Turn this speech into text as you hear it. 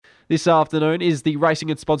this afternoon is the Racing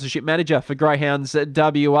and Sponsorship Manager for Greyhounds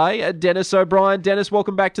WA, Dennis O'Brien. Dennis,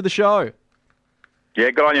 welcome back to the show. Yeah,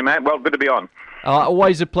 good on you, Matt. Well, good to be on.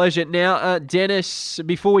 Always a pleasure. Now, Dennis,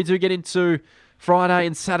 before we do get into Friday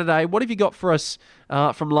and Saturday, what have you got for us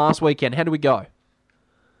from last weekend? How do we go?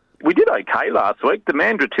 We did okay last week. The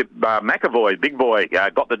Mandurah tip, McAvoy, big boy,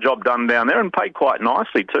 got the job done down there and paid quite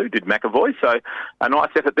nicely too, did McAvoy. So a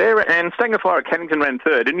nice effort there. And Stangafire at Cannington ran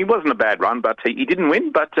third, and he wasn't a bad run, but he didn't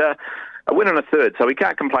win, but a win and a third, so we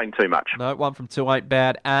can't complain too much. No, 1 from 2 ain't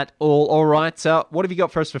bad at all. All right, what have you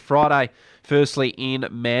got for us for Friday, firstly in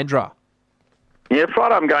Mandurah? Yeah,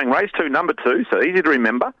 Friday I'm going race 2, number 2, so easy to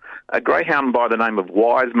remember. A greyhound by the name of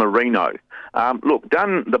Wise Marino. Look,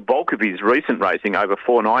 done the bulk of his recent racing over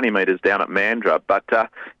 490 metres down at Mandurah, but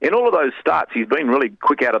in all of those starts he's been really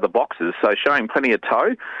quick out of the boxes, so showing plenty of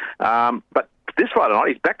toe. But this Friday night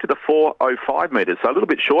he's back to the 405 metres, so a little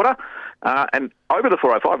bit shorter. And over the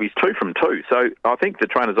 405, he's 2 from 2. So I think the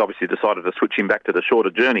trainer's obviously decided to switch him back to the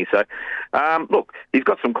shorter journey. So, look, he's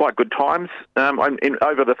got some quite good times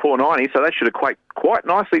over the 490, so that should equate quite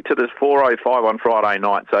nicely to the 405 on Friday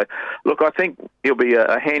night. So, look, I think he'll be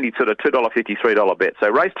a handy sort of $2.50, $3 bet. So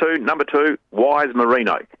race 2, number 2, Wise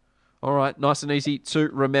Marino. All right, nice and easy to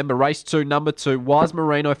remember. Race 2, number 2, Wise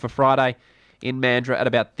Marino for Friday in Mandurah at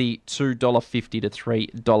about the $2.50 to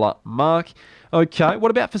 $3 mark. Okay,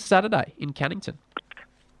 what about for Saturday in Cannington?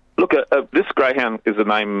 Look, this greyhound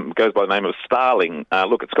goes by the name of Starling.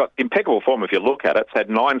 Look, it's got impeccable form if you look at it. It's had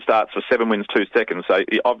 9 starts for 7 wins, 2 seconds, so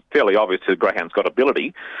fairly obvious the greyhound's got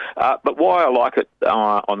ability. But why I like it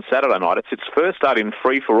on Saturday night, it's its first start in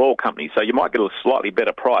free-for-all company, so you might get a slightly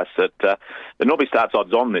better price. It normally starts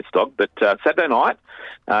odds on this dog, but Saturday night,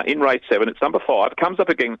 in race 7, it's number 5, comes up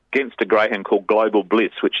against a greyhound called Global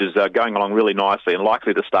Bliss, which is going along really nicely and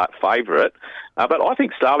likely to start favourite. But I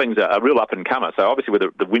think Starling's a real up-and-comer, so obviously with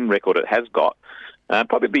the win record it has got,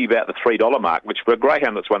 probably be about the $3 mark, which for a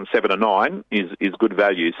greyhound that's won 7 or 9 is good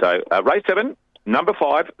value. So race 7, number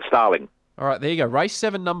 5, Starling. All right, there you go. Race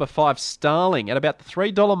 7, number 5, Starling, at about the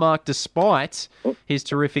 $3 mark, despite his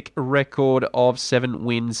terrific record of 7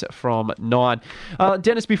 wins from 9.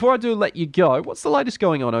 Dennis, before I do let you go, what's the latest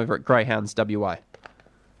going on over at Greyhounds WA?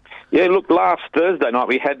 Yeah, look, last Thursday night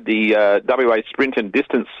we had the WA Sprint and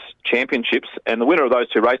Distance Championships, and the winner of those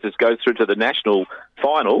 2 races goes through to the national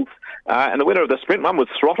final. And the winner of the sprint one was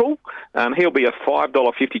Throttle. He'll be a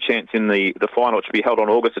 $5.50 chance in the final, which will be held on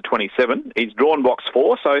August the 27th. He's drawn box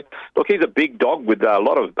 4, so look, he's a big dog with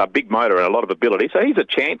a big motor and a lot of ability, so he's a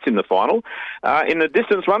chance in the final. In the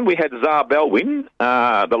distance one, we had Zar Bell win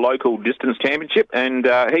the local distance championship, and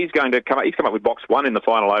he's come up with box 1 in the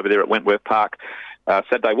final over there at Wentworth Park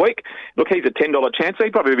Saturday week. Look, he's a $10 chance.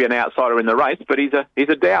 He'd probably be an outsider in the race, but he's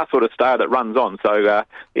a Dow sort of star that runs on, so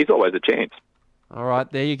he's always a chance. All right,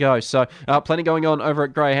 there you go. So plenty going on over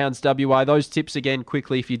at Greyhounds WA. Those tips again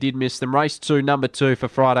quickly if you did miss them. Race 2, number 2 for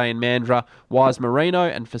Friday in Mandurah, Wise Marino,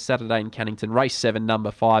 and for Saturday in Cannington, race 7,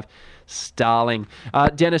 number 5, Starling.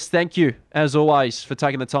 Dennis, thank you, as always, for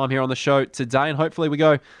taking the time here on the show today, and hopefully we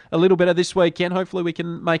go a little better this weekend. Hopefully we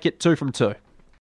can make it 2 from 2.